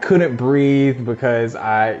 I couldn't breathe because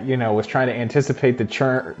I, was trying to anticipate the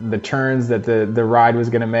turns that the ride was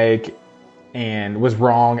going to make, and was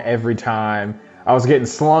wrong every time. I was getting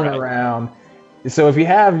slung around. So if you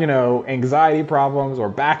have, anxiety problems or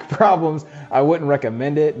back problems, I wouldn't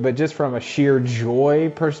recommend it. But just from a sheer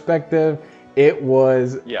joy perspective, it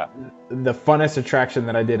was the funnest attraction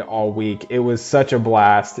that I did all week. It was such a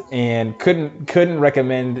blast, and couldn't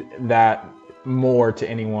recommend that more to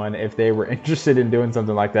anyone if they were interested in doing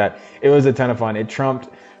something like that. It was a ton of fun. It trumped,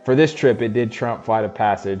 for this trip, it did trump Flight of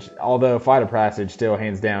Passage, although Flight of Passage still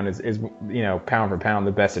hands down is pound for pound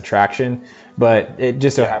the best attraction. But it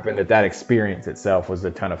just so happened that experience itself was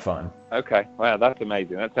a ton of fun. Okay. Wow, that's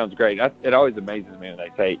amazing. That sounds great. It always amazes me when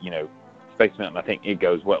they say, Space Mountain, I think it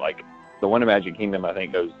goes, the one in Magic Kingdom, I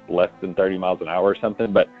think, goes less than 30 miles an hour or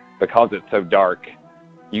something. But because it's so dark,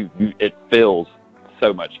 it fills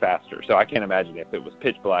so much faster. So I can't imagine if it was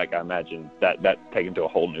pitch black. I imagine that's taken to a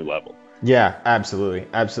whole new level. Yeah, absolutely.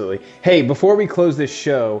 Absolutely. Hey, before we close this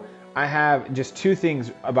show, I have just two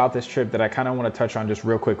things about this trip that I kind of want to touch on just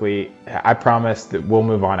real quickly. I promise that we'll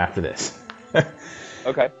move on after this.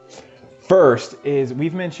 Okay. First is,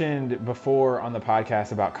 we've mentioned before on the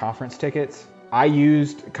podcast about conference tickets. I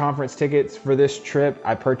used conference tickets for this trip.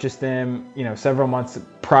 I purchased them, several months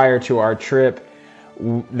prior to our trip.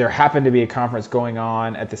 There happened to be a conference going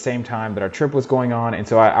on at the same time that our trip was going on, and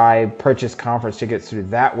so I purchased conference tickets through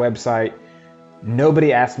that website.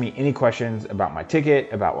 Nobody asked me any questions about my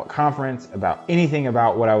ticket, about what conference, about anything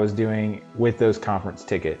about what I was doing with those conference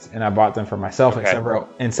tickets. And I bought them for myself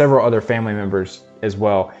and several other family members as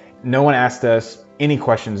well. No one asked us any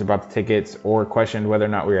questions about the tickets or questioned whether or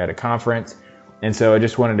not we were at a conference. And so I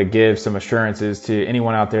just wanted to give some assurances to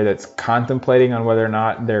anyone out there that's contemplating on whether or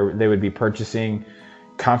not they would be purchasing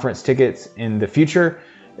conference tickets in the future,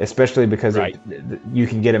 especially because you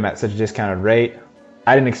can get them at such a discounted rate.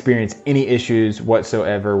 I didn't experience any issues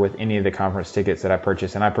whatsoever with any of the conference tickets that I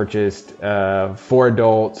purchased. And I purchased 4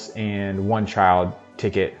 adults and 1 child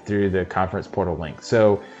ticket through the conference portal link.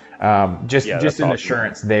 So just an awesome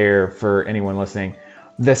assurance there for anyone listening.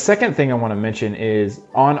 The second thing I want to mention is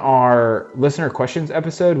on our listener questions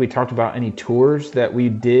episode, we talked about any tours that we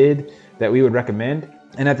did that we would recommend.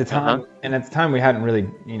 And at the time, we hadn't really,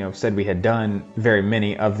 said we had done very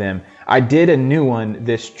many of them. I did a new one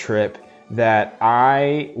this trip that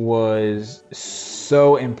I was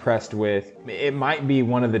so impressed with. It might be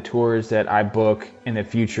one of the tours that I book in the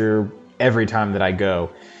future every time that I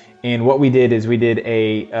go. And what we did is we did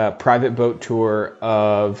a private boat tour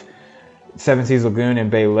of Seven Seas Lagoon and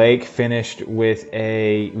Bay Lake, finished with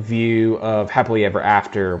a view of Happily Ever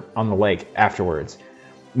After on the lake afterwards.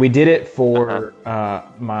 We did it for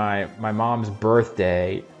my mom's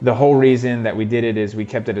birthday. The whole reason that we did it is we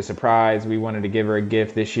kept it a surprise. We wanted to give her a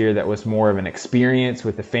gift this year that was more of an experience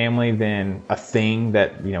with the family than a thing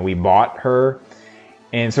that we bought her.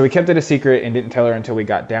 And so we kept it a secret and didn't tell her until we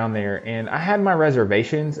got down there. And I had my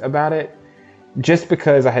reservations about it just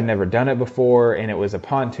because I had never done it before, and it was a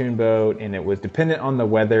pontoon boat and it was dependent on the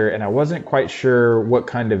weather, and I wasn't quite sure what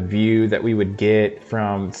kind of view that we would get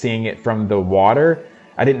from seeing it from the water.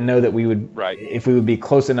 I didn't know that we would, if we would be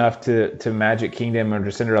close enough to Magic Kingdom or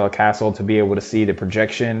to Cinderella Castle to be able to see the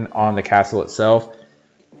projection on the castle itself.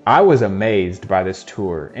 I was amazed by this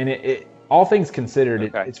tour, and it all things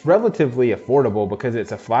considered, it's relatively affordable because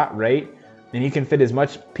it's a flat rate, and you can fit as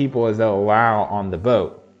much people as they'll allow on the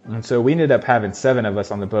boat. And so we ended up having 7 of us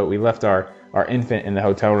on the boat. We left our infant in the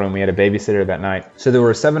hotel room. We had a babysitter that night. So there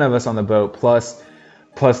were 7 of us on the boat, plus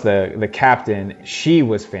the captain. She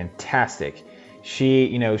was fantastic.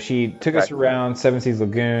 She took us around Seven Seas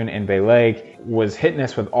Lagoon and Bay Lake, was hitting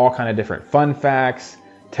us with all kind of different fun facts,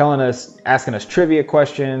 asking us trivia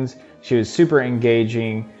questions. She was super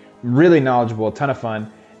engaging, really knowledgeable, a ton of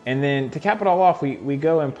fun. And then to cap it all off, we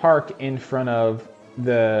go and park in front of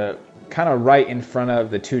right in front of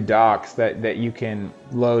the 2 docks that you can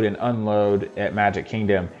load and unload at Magic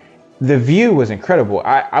Kingdom. The view was incredible.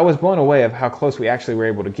 I was blown away of how close we actually were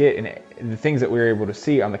able to get and the things that we were able to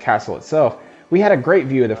see on the castle itself. We had a great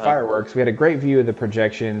view of the fireworks. We had a great view of the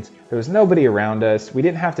projections. There was nobody around us. We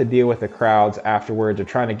didn't have to deal with the crowds afterwards or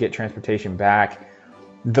trying to get transportation back.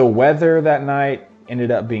 The weather that night ended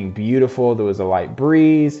up being beautiful. There was a light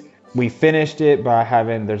breeze. We finished it by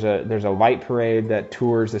there's a light parade that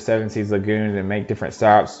tours the Seven Seas Lagoon and make different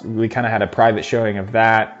stops. We kind of had a private showing of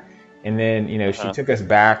that. And then, she took us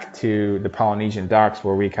back to the Polynesian docks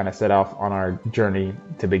where we kind of set off on our journey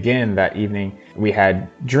to begin that evening. We had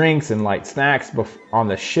drinks and light snacks on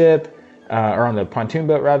the ship, or on the pontoon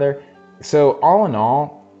boat rather. So all in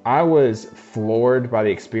all, I was floored by the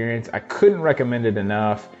experience. I couldn't recommend it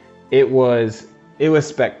enough. It was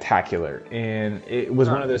spectacular. And it was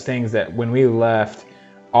one of those things that when we left,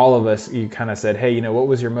 all of us, you kind of said, hey, what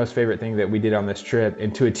was your most favorite thing that we did on this trip?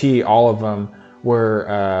 And to a T, all of them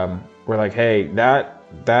were like, hey,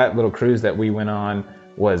 that little cruise that we went on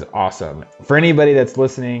was awesome. For anybody that's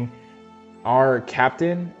listening, our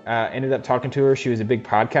captain ended up talking to her. She was a big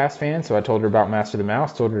podcast fan, so I told her about Master the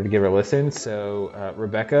Mouse, told her to give her a listen. So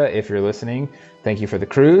Rebecca, if you're listening, thank you for the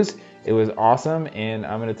cruise. It was awesome, and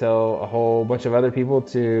I'm going to tell a whole bunch of other people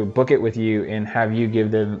to book it with you and have you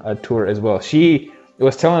give them a tour as well. She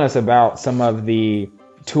was telling us about some of the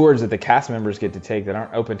tours that the cast members get to take that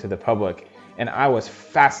aren't open to the public. And I was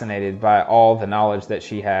fascinated by all the knowledge that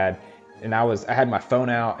she had. And I had my phone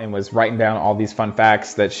out and was writing down all these fun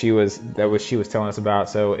facts that she was telling us about.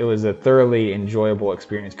 So it was a thoroughly enjoyable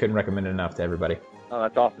experience. Couldn't recommend it enough to everybody. Oh,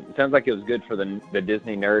 that's awesome. It sounds like it was good for the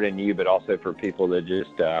Disney nerd in you, but also for people that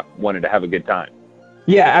just wanted to have a good time.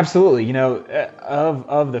 Yeah, absolutely.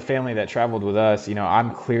 Of the family that traveled with us,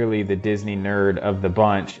 I'm clearly the Disney nerd of the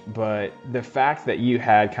bunch, but the fact that you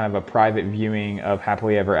had kind of a private viewing of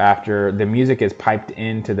Happily Ever After, the music is piped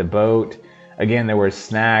into the boat. Again, there was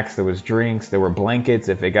snacks, there was drinks, there were blankets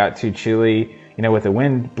if it got too chilly. with the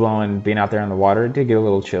wind blowing, being out there on the water, it did get a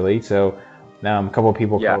little chilly. So a couple of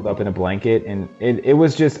people curled up in a blanket, and it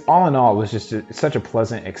was just, all in all, it was just such a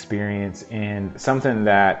pleasant experience, and something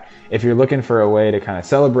that if you're looking for a way to kind of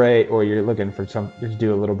celebrate, or you're looking for something to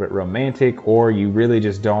do a little bit romantic, or you really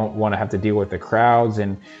just don't want to have to deal with the crowds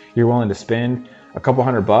and you're willing to spend a couple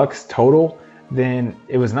 $100 total, then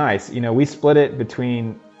it was nice. We split it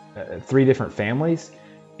between 3 different families,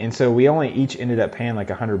 and so we only each ended up paying like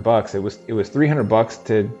 $100. It was $300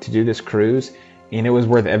 to do this cruise, and it was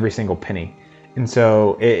worth every single penny. And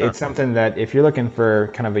so it's something that if you're looking for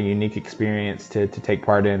kind of a unique experience to take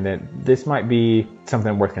part in, that this might be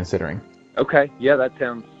something worth considering. Okay. Yeah, that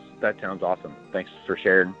sounds awesome. Thanks for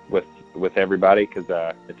sharing with everybody, because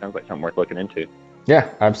it sounds like something worth looking into. Yeah,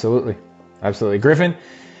 absolutely. Absolutely. Griffin,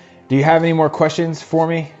 do you have any more questions for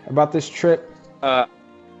me about this trip?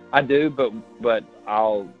 I do, but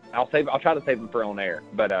I'll try to save them for on air,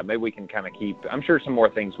 but maybe we can kind of keep, I'm sure some more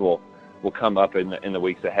things will come up in the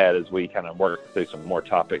weeks ahead as we kind of work through some more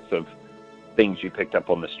topics of things you picked up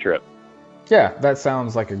on this trip. Yeah, that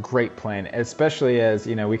sounds like a great plan, especially as,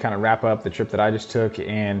 we kind of wrap up the trip that I just took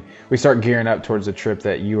and we start gearing up towards the trip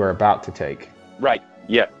that you are about to take. Right.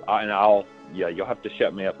 Yes. You'll have to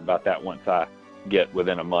shut me up about that once I get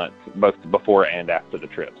within a month, both before and after the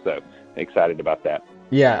trip. So excited about that.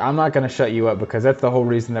 Yeah, I'm not going to shut you up, because that's the whole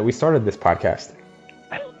reason that we started this podcast.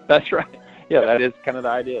 That's right. Yeah, that is kind of the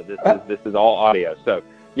idea. This is all audio. So,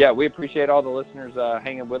 yeah, we appreciate all the listeners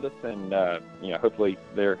hanging with us, and hopefully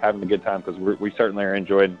they're having a good time, because we certainly are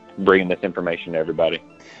enjoying bringing this information to everybody.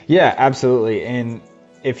 Yeah, absolutely. And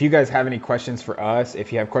if you guys have any questions for us,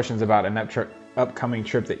 if you have questions about an upcoming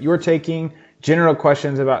trip that you're taking, general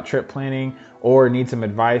questions about trip planning, or need some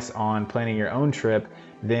advice on planning your own trip,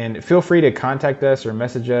 then feel free to contact us or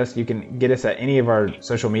message us. You can get us at any of our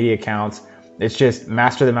social media accounts. It's just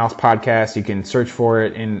Master the Mouse Podcast. You can search for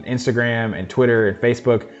it in Instagram and Twitter and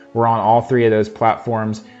Facebook. We're on all 3 of those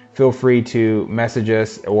platforms. Feel free to message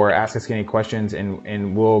us or ask us any questions,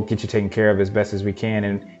 and we'll get you taken care of as best as we can.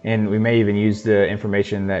 And we may even use the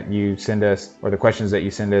information that you send us, or the questions that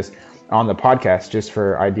you send us, on the podcast, just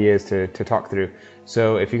for ideas to talk through.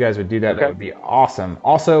 So if you guys would do that, That would be awesome.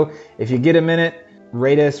 Also, if you get a minute,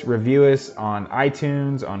 rate us, review us on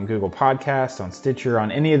iTunes, on Google Podcasts, on Stitcher, on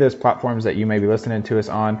any of those platforms that you may be listening to us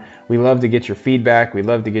on. We love to get your feedback. We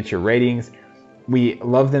love to get your ratings. We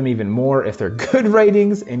love them even more if they're good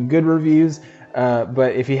ratings and good reviews.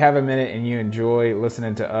 But if you have a minute and you enjoy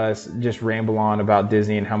listening to us just ramble on about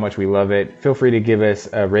Disney and how much we love it, feel free to give us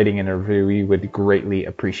a rating and a review. We would greatly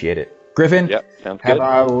appreciate it. Griffin, sounds have good.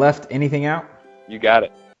 I left anything out? You got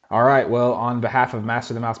it. All right. Well, on behalf of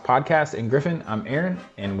Master the Mouse Podcast and Griffin, I'm Aaron,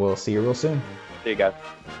 and we'll see you real soon. See you guys.